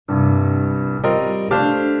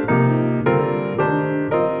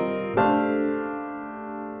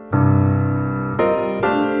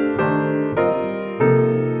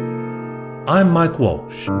I'm Mike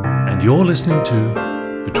Walsh, and you're listening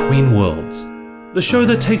to Between Worlds, the show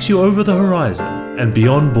that takes you over the horizon and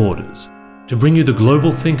beyond borders to bring you the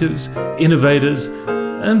global thinkers, innovators,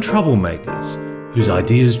 and troublemakers whose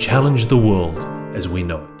ideas challenge the world as we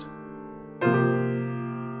know it.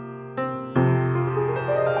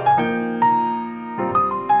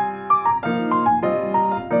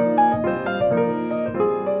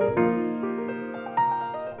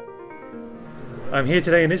 I'm here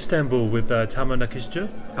today in Istanbul with Tamer Nakisci.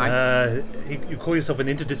 Hi. You call yourself an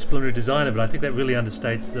interdisciplinary designer, but I think that really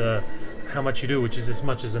understates how much you do, which is as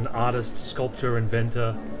much as an artist, sculptor,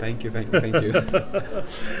 inventor. Thank you.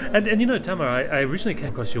 And you know, Tamer, I originally came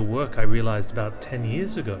across your work, I realized about 10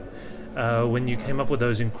 years ago, when you came up with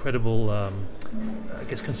those incredible,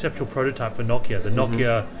 conceptual prototype for Nokia, the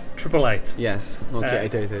Nokia 888. Yes, Nokia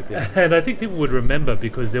 888, yeah. And I think people would remember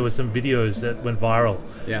because there were some videos that went viral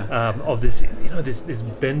of this, this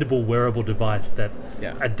bendable wearable device that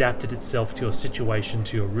adapted itself to your situation,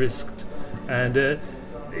 to your risk. And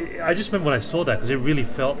I just remember when I saw that because it really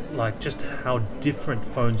felt like just how different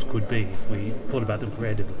phones could be if we thought about them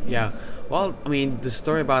creatively. Yeah, well, I mean, the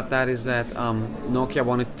story about that is that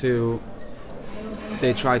Nokia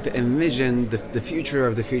they tried to envision the future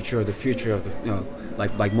of the future of the future of the,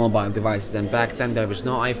 like mobile devices. And back then there was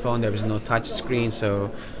no iPhone, there was no touch screen, so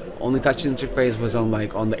only touch interface was on the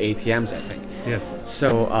ATMs, I think. Yes.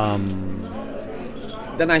 So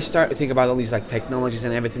then I started to think about all these like technologies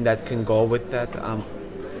and everything that can go with that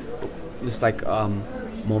this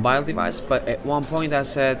mobile device. But at one point I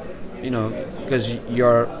said, because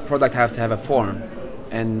your product have to have a form,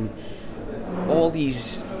 and all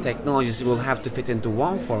these technologies will have to fit into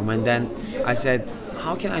one form. And then I said,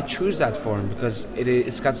 how can I choose that form? Because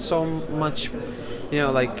it's got so much,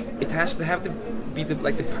 it has to be the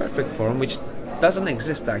perfect form, which doesn't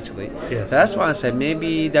exist actually. Yes. That's why I said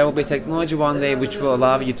maybe there will be technology one day which will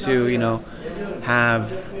allow you to,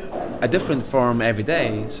 have a different form every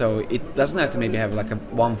day. So it doesn't have to maybe have like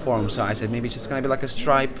one form. So I said maybe it's just gonna be like a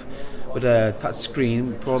stripe with a touch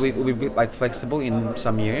screen. Probably it will be like flexible in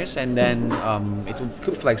some years, and then it will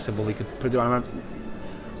be flexible. You could put it on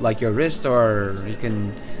like your wrist, or you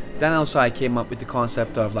can. Then also I came up with the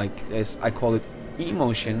concept of I call it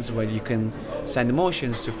emotions, where you can send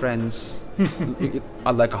emotions to friends,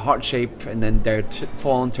 like a heart shape, and then their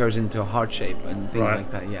phone turns into a heart shape and things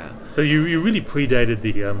like that. Yeah. So you really predated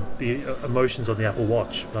the emotions on the Apple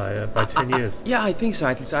Watch by 10 years. Yeah, I think so.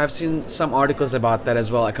 I've seen some articles about that as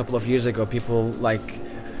well. A couple of years ago, people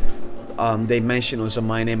they mentioned also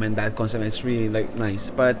my name and that concept. It's really nice,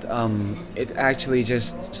 but it actually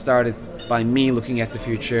just started by me looking at the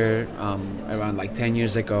future around 10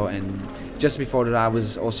 years ago, and just before that I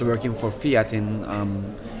was also working for Fiat in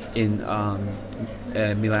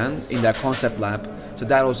Milan in their concept lab. So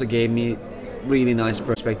that also gave me really nice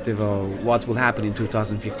perspective of what will happen in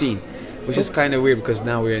 2015, which is kind of weird because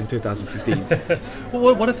now we're in 2015.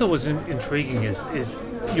 Well, what I thought was intriguing is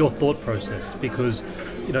your thought process, because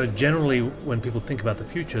generally when people think about the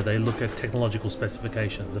future, they look at technological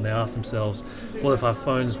specifications and they ask themselves, well, if our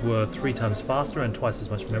phones were 3 times faster and twice as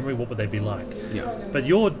much memory, what would they be like? Yeah. But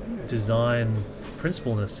your design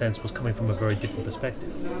principle, in a sense, was coming from a very different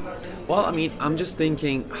perspective. Well, I mean, I'm just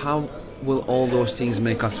thinking, how will all those things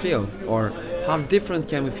make us feel? Or how different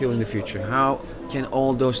can we feel in the future? How can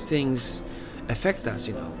all those things affect us,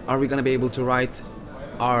 Are we going to be able to write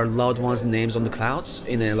our loved ones' names on the clouds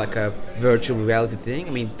in a virtual reality thing?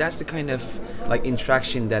 I mean, that's the kind of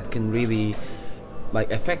interaction that can really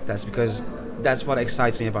affect us, because that's what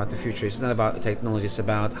excites me about the future. It's not about the technology, it's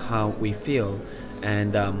about how we feel.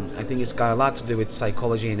 And I think it's got a lot to do with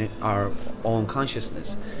psychology and our own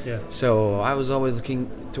consciousness. Yes. So I was always looking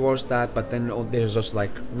towards that, but then there's also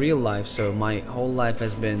real life. So my whole life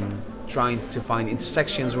has been trying to find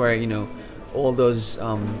intersections where all those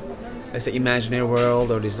let's say imaginary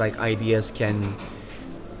world or these ideas can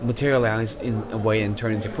materialize in a way and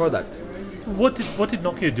turn into product. What did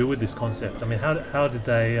Nokia do with this concept? I mean, how did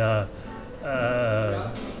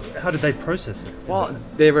they process it? Well,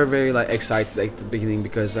 they were very excited at the beginning,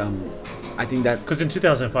 because I think that because in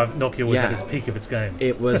 2005 Nokia was at its peak of its game.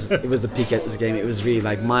 It was the peak of its game. It was really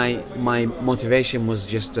my motivation was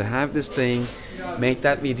just to have this thing, make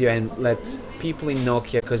that video, and let people in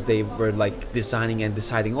Nokia, because they were designing and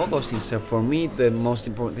deciding all those things. So for me, the most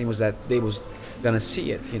important thing was that they was gonna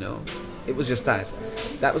see it. It was just that.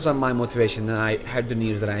 That was my motivation. And I heard the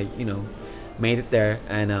news that I made it there,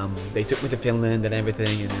 and they took me to Finland and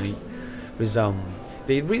everything, and it was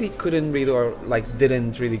they really couldn't really or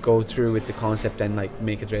didn't really go through with the concept and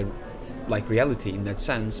make it reality in that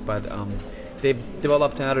sense, but they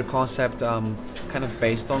developed another concept kind of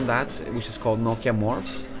based on that, which is called Nokia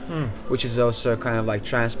Morph, which is also kind of like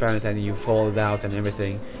transparent and you fold it out and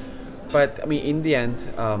everything. But I mean, in the end,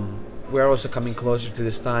 we're also coming closer to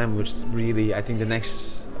this time, which really, I think the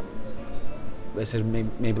next, let's say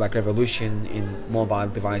maybe like revolution in mobile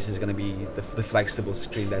devices is going to be the flexible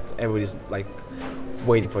screen that everybody's like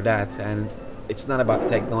waiting for that. And it's not about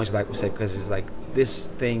technology, like we said, because it's like this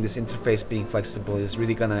interface being flexible is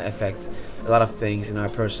really going to affect a lot of things in our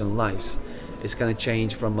personal lives. It's going to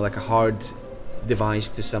change from like a hard device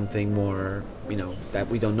to something more, that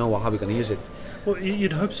we don't know how we're going to use it. Well,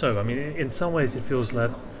 you'd hope so. I mean, in some ways it feels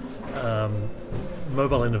like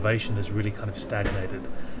mobile innovation has really kind of stagnated.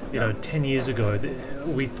 10 years ago,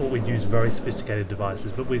 we thought we'd use very sophisticated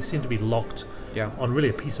devices, but we seem to be locked on really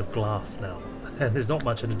a piece of glass now. And there's not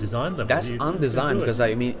much at a design level. That's undesigned, because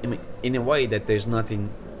I mean, in a way that there's nothing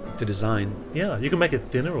to design. Yeah, you can make it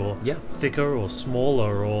thinner or thicker or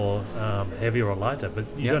smaller or heavier or lighter, but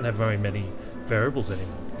you don't have very many variables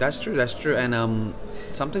anymore. That's true. And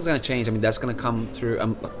something's going to change. I mean, that's going to come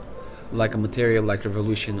through like a material like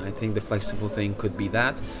revolution. I think the flexible thing could be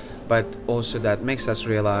that. But also that makes us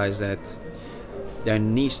realize that there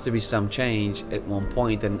needs to be some change at one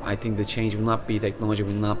point, and I think the change will not be technology,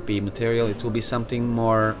 will not be material. It will be something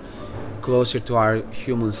more closer to our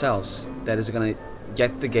human selves that is going to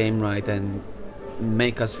get the game right and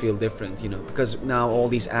make us feel different, because now all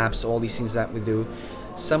these apps, all these things that we do,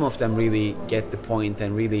 some of them really get the point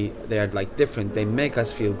and really they are like different. They make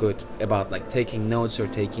us feel good about like taking notes or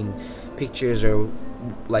taking pictures or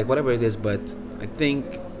like whatever it is, but I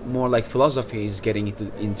think more like philosophy is getting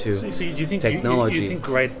into so do you think technology. You think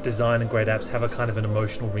great design and great apps have a kind of an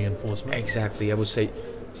emotional reinforcement? Exactly. I would say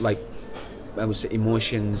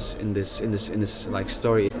emotions in this like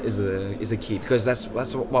story is the key, because that's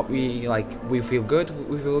what we like. We feel good,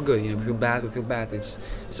 we feel good. We feel bad, we feel bad. It's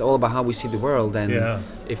all about how we see the world, and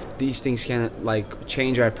if these things can like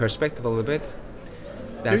change our perspective a little bit.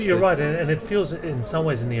 You're right, and it feels in some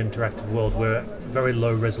ways in the interactive world we're very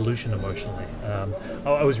low resolution emotionally.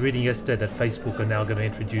 I was reading yesterday that Facebook are now going to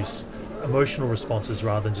introduce emotional responses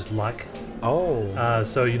rather than just like. Oh.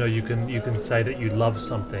 So you can say that you love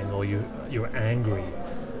something or you're angry,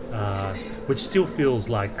 which still feels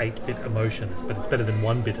like 8-bit emotions, but it's better than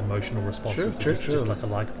 1-bit emotional responses. True. Just like a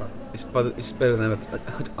like button. It's better than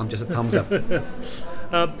I'm just a thumbs up.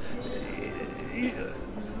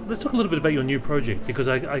 Let's talk a little bit about your new project, because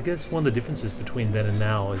I guess one of the differences between then and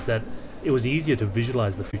now is that it was easier to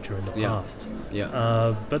visualize the future in the past.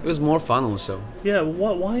 Yeah. But it was more fun also. Yeah.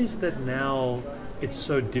 Why is it that now it's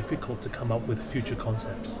so difficult to come up with future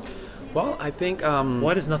concepts? Well, I think...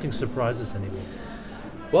 why does nothing surprise us anymore?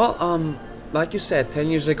 Well, like you said, 10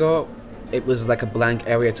 years ago, it was like a blank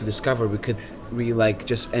area to discover. We could really like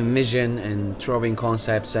just envision and throw in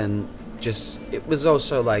concepts, and just... It was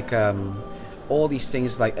also like... all these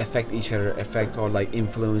things like affect each other, or like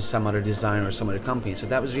influence some other designer or some other company. So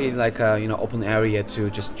that was really like a open area to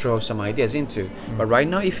just throw some ideas into. But right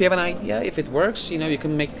now, if you have an idea, if it works, you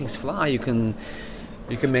can make things fly. You can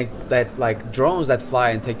make that like drones that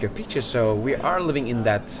fly and take your pictures. So we are living in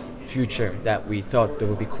that future that we thought that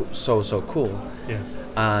would be so cool. Yes.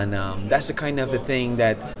 And that's the kind of the thing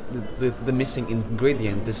that the missing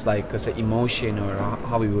ingredient, this like let's say emotion, or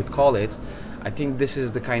how we would call it. I think this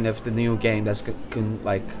is the kind of the new game that's can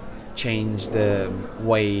like change the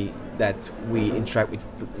way that we interact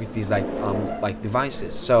with these like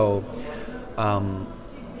devices. So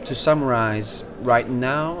to summarize, right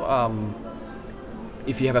now,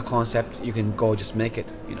 if you have a concept, you can go just make it,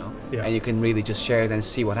 and you can really just share it and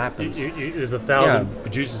see what happens. There's 1,000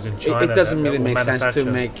 producers in China. It doesn't really make sense to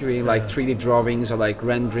make really like 3D drawings or like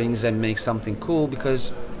renderings and make something cool,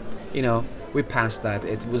 because we passed that.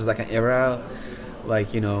 It was like an era,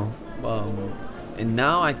 like and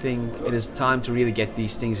now I think it is time to really get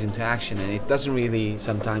these things into action, and it doesn't really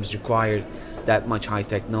sometimes require that much high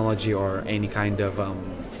technology or any kind of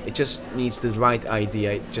it just needs the right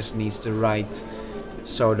idea, it just needs the right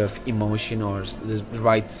sort of emotion or the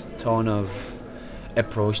right tone of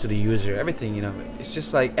approach to the user. Everything, it's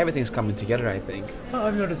just like everything's coming together, I think.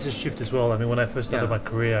 I've noticed a shift as well. I mean, when I first started my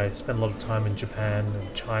career, I spent a lot of time in Japan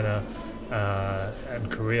and China and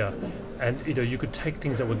Korea, and you could take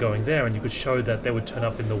things that were going there and you could show that they would turn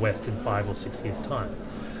up in the West in 5 or 6 years' time.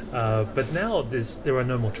 But now there are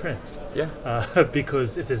no more trends.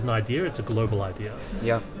 Because if there's an idea, it's a global idea.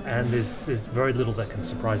 And there's very little that can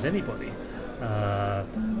surprise anybody.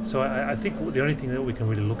 So I think the only thing that we can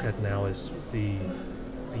really look at now is the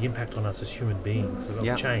impact on us as human beings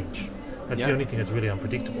of change. That's the only thing that's really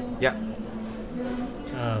unpredictable.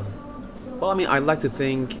 Well, I mean, I like to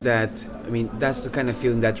think that, I mean, that's the kind of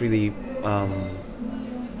feeling that really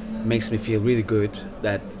makes me feel really good,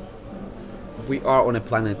 that we are on a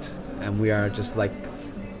planet and we are just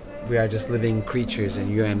living creatures,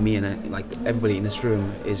 and you and me and like everybody in this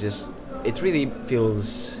room is just, it really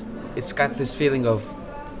feels, it's got this feeling of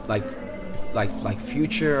like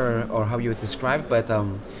future, or how you would describe it, but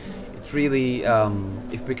it's really,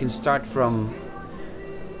 if we can start from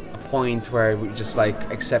a point where we just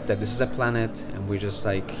like accept that this is a planet and we're just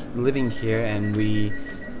like living here, and we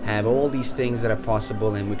have all these things that are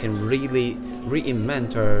possible, and we can really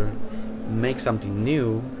reinvent or make something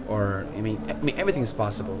new, or I mean everything's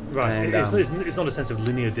possible. Right. And, it's not a sense of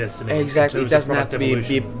linear destiny. Exactly. It doesn't have to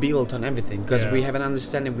be built on everything, because we have an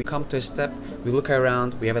understanding. We come to a step, we look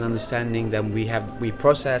around, we have an understanding, then we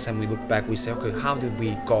process, and we look back. We say, okay, how did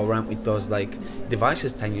we go around with those like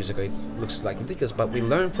devices 10 years ago? It looks like ridiculous, but we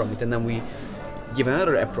learn from it, and then we give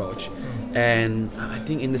another approach. And I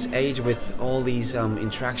think in this age with all these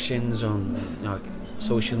interactions on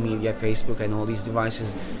social media, Facebook, and all these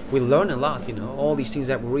devices, we learn a lot, all these things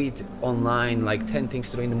that we read online, like 10 things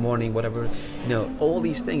to do in the morning, whatever, all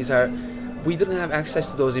these things we didn't have access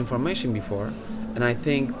to those information before. And I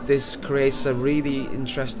think this creates a really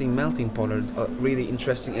interesting melting pot, or a really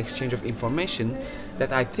interesting exchange of information,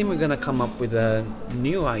 that I think we're going to come up with a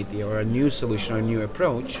new idea, or a new solution, or a new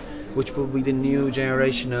approach, which will be the new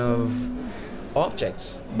generation of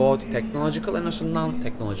objects, both technological and also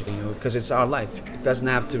non-technological, because it's our life. It doesn't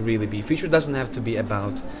have to really be, future doesn't have to be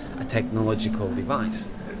about a technological device.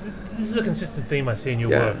 This is a consistent theme I see in your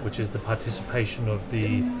work, which is the participation of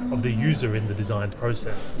the user in the design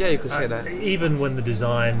process. Yeah, you could say that. Even when the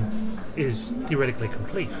design is theoretically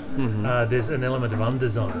complete, there's an element of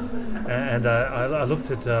undesign. And I looked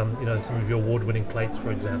at some of your award-winning plates,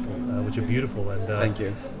 for example, which are beautiful. And thank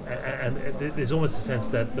you. And there's almost a sense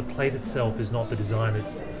that the plate itself is not the design;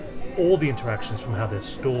 it's all the interactions, from how they're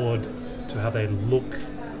stored to how they look.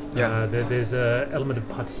 There's an element of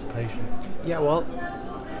participation. Yeah, well,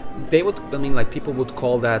 people would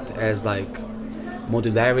call that as like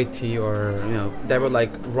modularity, or there were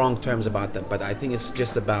like wrong terms about that, but I think it's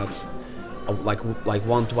just about like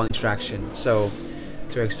one-to-one interaction. So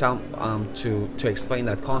to explain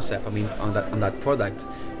that concept, on that product,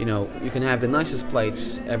 you can have the nicest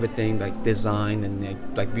plates, everything like designed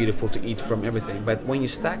and like beautiful to eat from, everything, but when you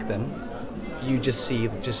stack them, you just see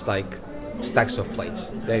just like stacks of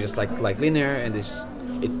plates. They're just like linear, and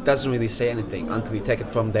it doesn't really say anything until you take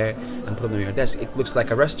it from there and put it on your desk. It looks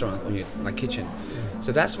like a restaurant on your kitchen.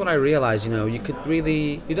 So that's what I realized, you don't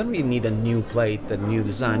really need a new plate, a new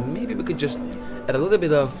design. Maybe we could just add a little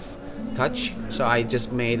bit of touch. So I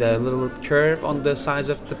just made a little curve on the sides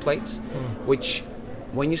of the plates, which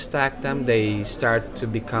when you stack them, they start to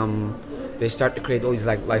create all these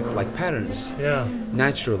like patterns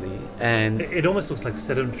naturally, and it almost looks like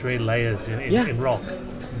sedimentary layers in rock.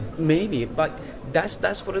 Maybe, but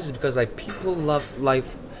that's what it is, because like people love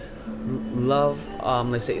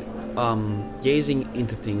let's say gazing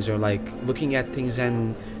into things, or like looking at things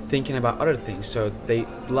and thinking about other things. So they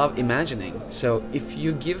love imagining. So if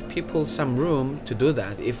you give people some room to do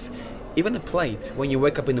that, if even a plate, when you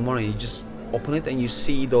wake up in the morning, you just open it and you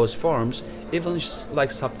see those forms, even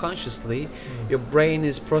like subconsciously, your brain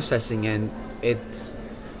is processing, and it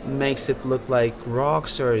makes it look like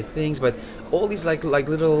rocks or things, but all these like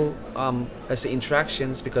little let's say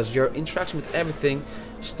interactions, because your interaction with everything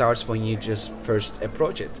starts when you just first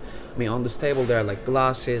approach it. On this table there are like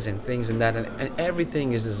glasses and things and that, and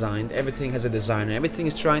everything is designed, everything has a designer, everything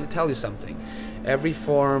is trying to tell you something. Every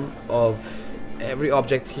form of every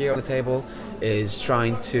object here on the table is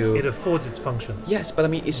trying to, it affords its function. Yes, but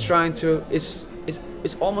it's trying to, it's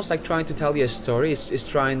almost like trying to tell you a story. It's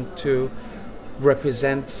trying to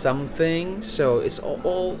represent something. So it's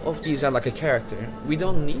all of these are like a character. We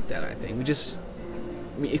don't need that, I think.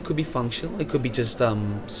 It could be functional, it could be just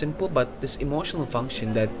simple, but this emotional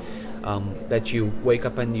function that you wake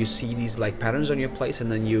up and you see these like patterns on your place,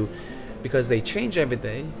 and then because they change every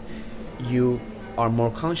day, you are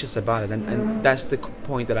more conscious about it, and that's the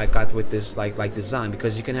point that I got with this like design,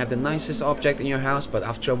 because you can have the nicest object in your house, but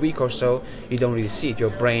after a week or so you don't really see it.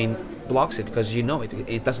 Your brain blocks it because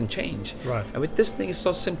it doesn't change. Right. And with this thing, it's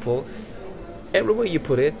so simple. Everywhere you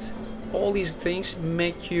put it, all these things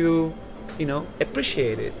make you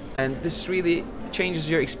appreciate it, and this really changes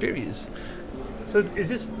your experience. So is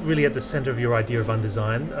this really at the center of your idea of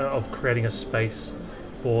Undesign, of creating a space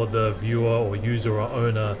for the viewer or user or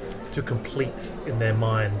owner to complete in their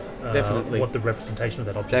mind what the representation of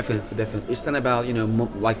that object is. Definitely. It's not about,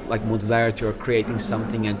 like modularity or creating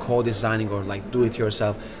something and co-designing or like do it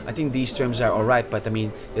yourself. I think these terms are all right, but I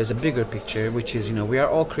mean, there's a bigger picture, which is, we are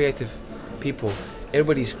all creative people.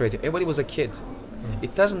 Everybody's creative. Everybody was a kid.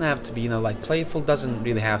 It doesn't have to be, like playful doesn't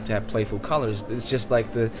really have to have playful colors. It's just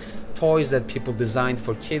like the toys that people designed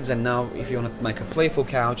for kids, and now if you want to make a playful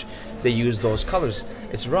couch, they use those colors.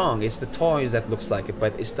 It's wrong. It's the toys that looks like it,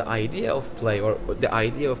 but it's the idea of play or the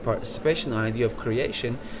idea of participation, the idea of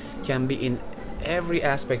creation can be in every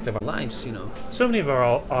aspect of our lives, So many of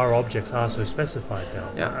our objects are so specified now.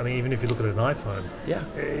 Yeah. I mean, even if you look at an iPhone,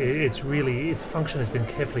 its function has been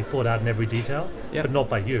carefully thought out in every detail, but not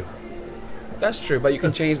by you. That's true, but you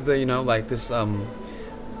can change the, like this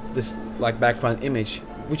like background image,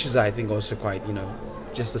 which is, I think, also quite,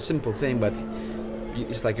 just a simple thing, but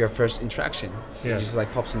it's like your first interaction. Yeah. It just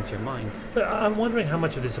like pops into your mind. But I'm wondering how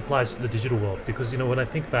much of this applies to the digital world, because, when I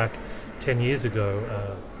think back 10 years ago,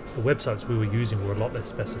 the websites we were using were a lot less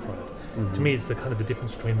specified. Mm-hmm. To me, it's the kind of the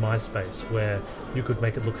difference between MySpace, where you could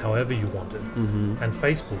make it look however you wanted, and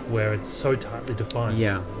Facebook, where it's so tightly defined.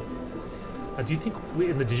 Yeah. Do you think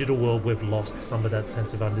in the digital world we've lost some of that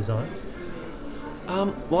sense of undesign?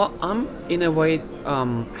 Well, I'm in a way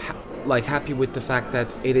happy with the fact that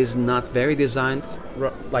it is not very designed.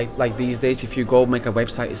 Like these days, if you go make a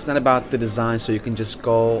website, it's not about the design, so you can just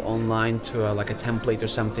go online to a template or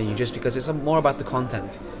something. Just because it's more about the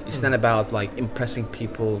content. It's not about like impressing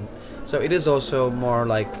people. So it is also more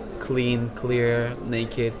like clean, clear,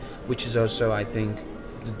 naked, which is also, I think,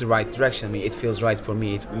 the right direction. I mean, it feels right for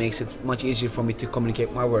me. It makes it much easier for me to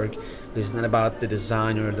communicate my work. It's not about the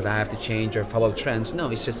design or that I have to change or follow trends. No,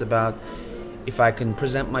 it's just about if I can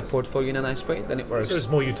present my portfolio in a nice way, then it works. So it's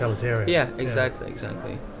more utilitarian. Yeah, exactly.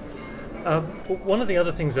 One of the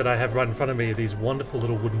other things that I have right in front of me are these wonderful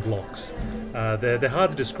little wooden blocks. They're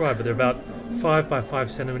hard to describe, but they're about 5 by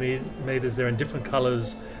 5 centimeters. They're in different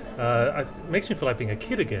colors. It makes me feel like being a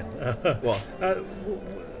kid again.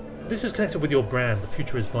 This is connected with your brand, The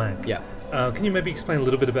Future is Blank. Yeah. Can you maybe explain a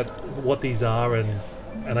little bit about what these are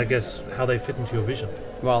and I guess how they fit into your vision?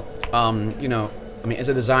 Well, as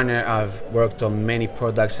a designer, I've worked on many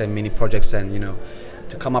products and many projects, and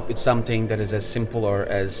to come up with something that is as simple or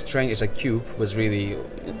as strange as a cube was really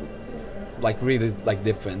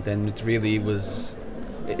different, and it really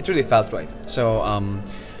felt right. So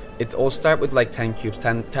it all started with like 10 cubes,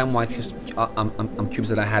 10 white cubes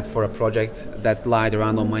that I had for a project that lied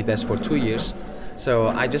around on my desk for 2 years. So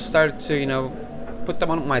I just started to, put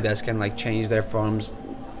them on my desk and like change their forms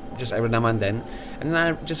just every now and then. And then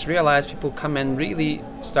I just realized people come and really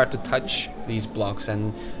start to touch these blocks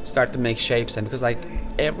and start to make shapes. And because like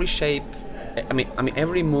every shape,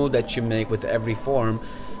 every move that you make with every form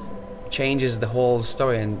changes the whole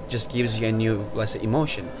story and just gives you a new, let's say,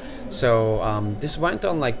 emotion. So this went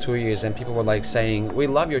on like 2 years, and people were like saying, "We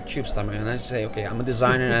love your cubes, Tamer." And I say, "Okay, I'm a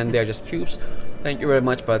designer, and they're just cubes. Thank you very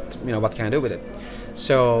much, but what can I do with it?"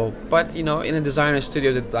 So, but in a designer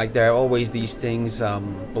studio, there are always these things,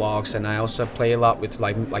 blocks, and I also play a lot with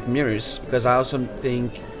like mirrors, because I also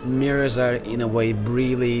think mirrors are in a way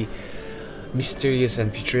really mysterious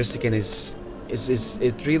and futuristic, and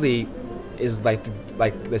it really is like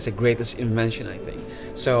that's the greatest invention, I think.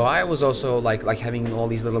 So I was also like having all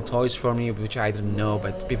these little toys for me, which I didn't know,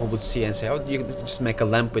 but people would see and say, "Oh, you can just make a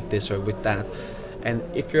lamp with this or with that." And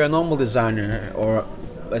if you're a normal designer, or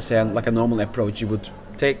let's say like a normal approach, you would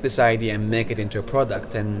take this idea and make it into a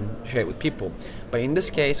product and share it with people. But in this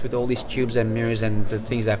case, with all these cubes and mirrors and the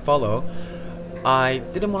things that follow, I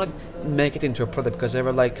didn't want to make it into a product because there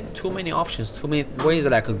were like too many options, too many ways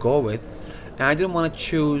that I could go with. And I didn't want to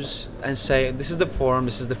choose and say, this is the form,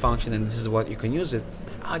 this is the function, and this is what you can use it.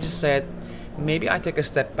 I just said, maybe I take a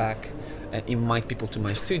step back and invite people to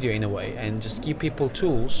my studio in a way and just give people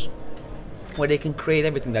tools where they can create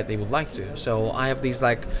everything that they would like to. So I have these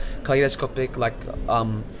like kaleidoscopic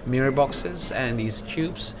mirror boxes and these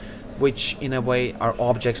cubes, which in a way are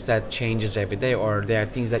objects that changes every day, or they are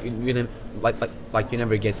things that you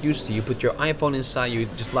never get used to. You put your iPhone inside, you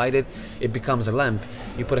just light it, it becomes a lamp.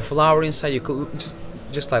 You put a flower inside, you could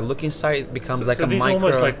just like look inside, it becomes like a micro. So these are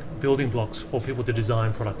almost like building blocks for people to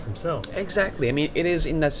design products themselves. Exactly. I mean, it is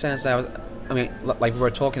in that sense that like we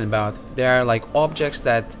were talking about, they are like objects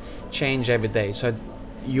that change every day. So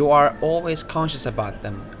you are always conscious about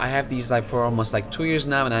them. I have these like for almost like 2 years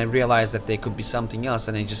now, and I realized that they could be something else,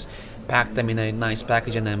 and I just pack them in a nice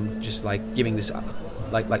package, and I'm just like giving this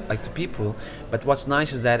like to people. But what's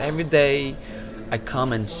nice is that every day I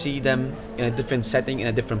come and see them in a different setting, in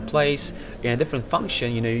a different place, in a different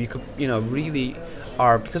function. You could, really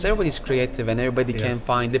are, because everybody's creative and everybody can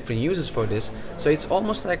find different uses for this. So it's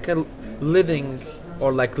almost like a living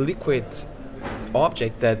or like liquid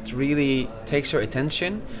object that really takes your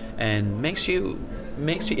attention and makes you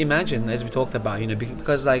imagine, as we talked about,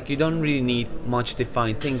 because like you don't really need much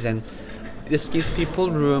defined things, and this gives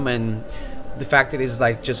people room, and the fact that it's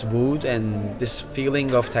like just wood and this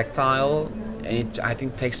feeling of tactile, and it, I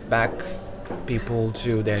think, takes back people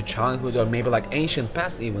to their childhood or maybe like ancient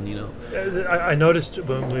past even. I noticed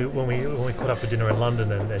when we caught up for dinner in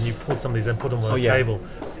London and you pulled some of these and put them on the table,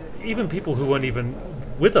 even people who weren't even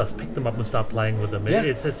with us pick them up and start playing with them.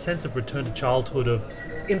 It's that sense of return to childhood, of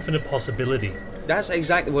infinite possibility. That's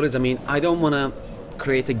exactly what it is. I mean, I don't want to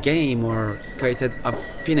create a game or create a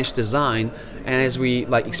finished design, and as we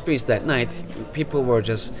like experienced that night, people were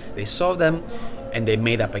they saw them and they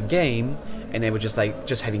made up a game, and they were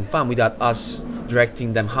just having fun without us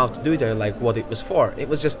directing them how to do it or like what it was for. It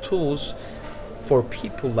was just tools for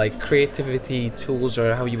people, like creativity tools,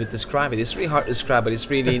 or how you would describe it. It's really hard to describe, but it's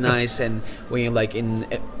really nice. And when you're like in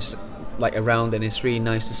like around, and it's really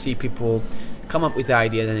nice to see people come up with the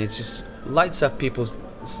idea, and it just lights up people's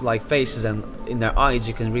like faces, and in their eyes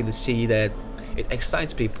you can really see that it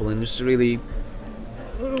excites people, and it's really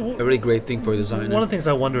a really great thing for a designer. One of the things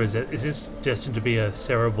I wonder is this destined to be a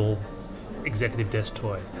Cerebral executive desk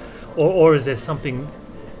toy, or is there something,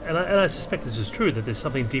 and I suspect this is true, that there's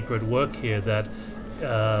something deeper at work here, that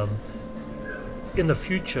in the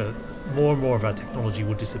future more and more of our technology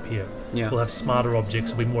will disappear. We'll have smarter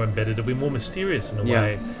objects, it'll be more embedded, it'll be more mysterious in a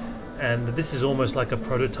way, and this is almost like a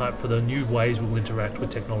prototype for the new ways we'll interact with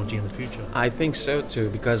technology in the future. I think so too,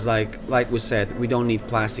 because like we said, we don't need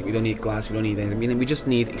plastic, we don't need glass, we don't need anything. I mean, we just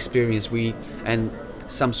need experience. And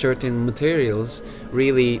some certain materials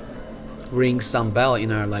really ring some bell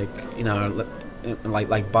in our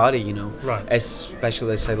body, Right. Especially,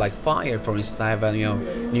 let's say, like fire, for instance. I have a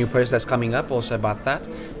new person that's coming up also about that.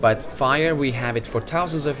 But fire, we have it for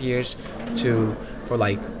thousands of years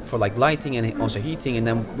for lighting and also heating, and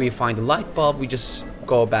then we find a light bulb, we just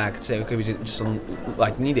go back to say, okay, we just don't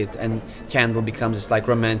like need it, and candle becomes this like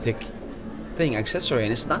romantic thing, accessory,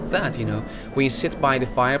 and it's not that. When you sit by the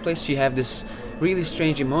fireplace, you have this really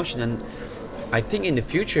strange emotion, and I think in the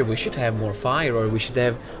future we should have more fire, or we should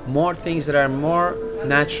have more things that are more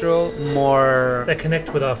natural, more... that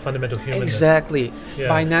connect with our fundamental humanness. Exactly. Yeah.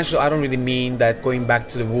 By natural, I don't really mean that going back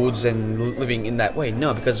to the woods and living in that way.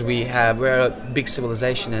 No, because we're a big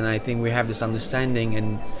civilization, and I think we have this understanding,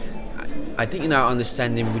 and I think in our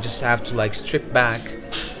understanding we just have to like strip back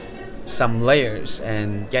some layers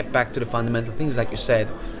and get back to the fundamental things, like you said.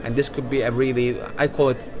 And this could be a really, I call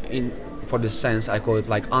it for this sense, I call it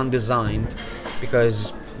like undesigned,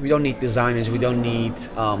 because we don't need designers, we don't need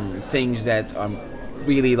things that are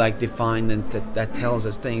really like defined and that tells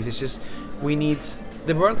us things. It's just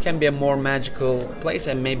the world can be a more magical place,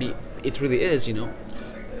 and maybe it really is.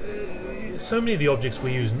 So many of the objects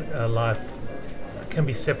we use in life can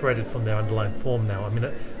be separated from their underlying form now. I mean,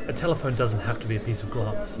 a telephone doesn't have to be a piece of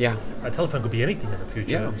glass. Yeah. A telephone could be anything in the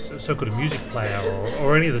future. Yeah. So could a music player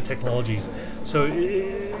or any of the technologies. So,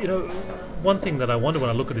 one thing that I wonder when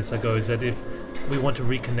I look at this, I go, is that if we want to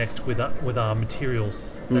reconnect with our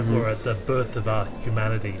materials that were at the birth of our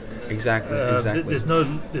humanity. Exactly. There's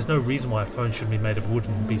no reason why a phone should be made of wood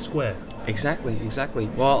and be square. Exactly.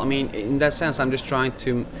 Well, I mean, in that sense, I'm just trying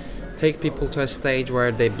to take people to a stage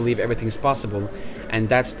where they believe everything is possible, and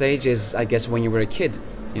that stage is, I guess, when you were a kid,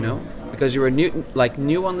 because you were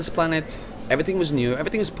new on this planet. Everything was new,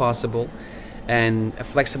 everything was possible, and a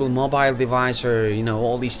flexible mobile device, or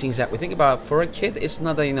all these things that we think about, for a kid, it's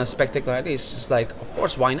not a spectacular idea. It's just like, of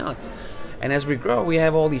course, why not? And as we grow, we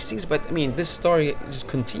have all these things. But I mean, this story just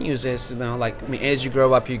continues. As as you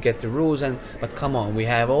grow up, you get the rules. But come on, we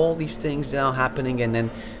have all these things now happening, and then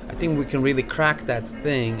I think we can really crack that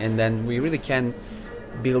thing, and then we really can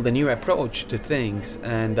build a new approach to things.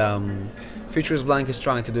 And Futures Blank is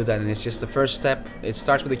trying to do that, and it's just the first step. It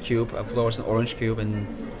starts with a cube, a fluorescent orange cube, and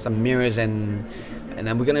some mirrors, and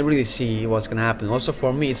then we're gonna really see what's gonna happen. Also,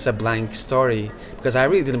 for me, it's a blank story, because I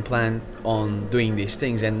really didn't plan on doing these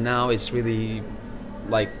things, and now it's really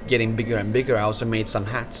like getting bigger and bigger. I also made some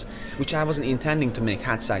hats, which I wasn't intending to make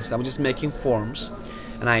hats actually. I was just making forms,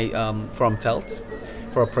 and I from felt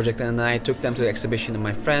for a project, and I took them to the exhibition, and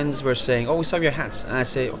my friends were saying, "Oh, we saw your hats," and I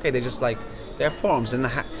say, "Okay, they're forms and the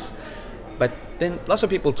hats." But then lots of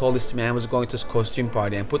people told this to me. I was going to this costume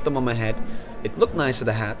party and put them on my head. It looked nice as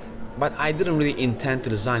a hat, but I didn't really intend to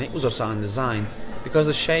design it. It was also undesigned, because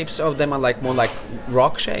the shapes of them are more like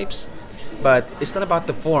rock shapes, but it's not about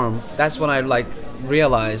the form. That's when I like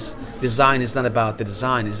realize design is not about the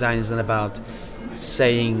design. Design is not about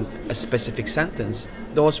saying a specific sentence.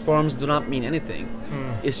 Those forms do not mean anything.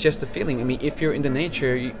 It's just a feeling. I mean, if you're in the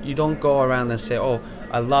nature, you don't go around and say, oh,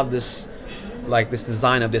 I love this, like this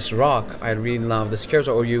design of this rock, I really love this curve.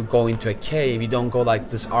 Or you go into a cave, you don't go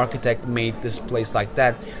like this architect made this place like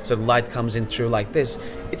that, so the light comes in through like this.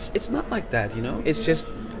 It's not like that, you know. It's just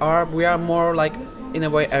we are more like, in a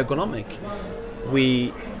way, ergonomic.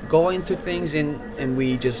 We go into things and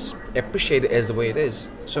we just appreciate it as the way it is.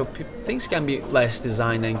 So things can be less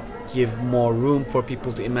designed and give more room for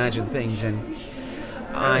people to imagine things. And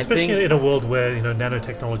especially in a world where, you know,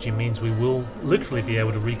 nanotechnology means we will literally be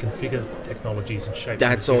able to reconfigure technologies and shapes.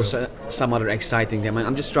 That's also some other exciting thing. I mean,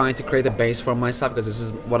 I'm just trying to create a base for myself, because this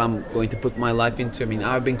is what I'm going to put my life into. I mean,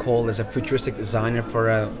 I've been called as a futuristic designer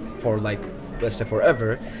for like, let's say,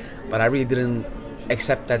 forever, but I really didn't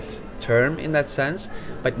accept that term in that sense.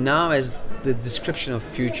 But now, as the description of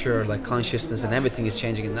future, like consciousness and everything is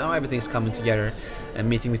changing, and now everything's coming together, and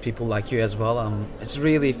meeting with people like you as well, it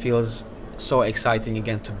really feels so exciting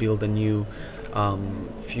again to build a new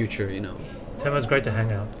future, you know. Tim, it's great to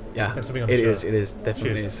hang out. Yeah, thanks for being on the show. It is,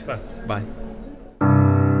 definitely. Cheers. Is. Bye.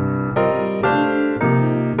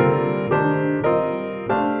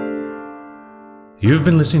 You've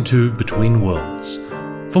been listening to Between Worlds.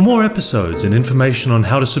 For more episodes and information on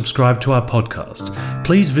how to subscribe to our podcast,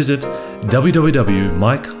 please visit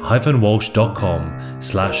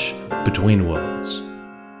www.mike-walsh.com/betweenworlds.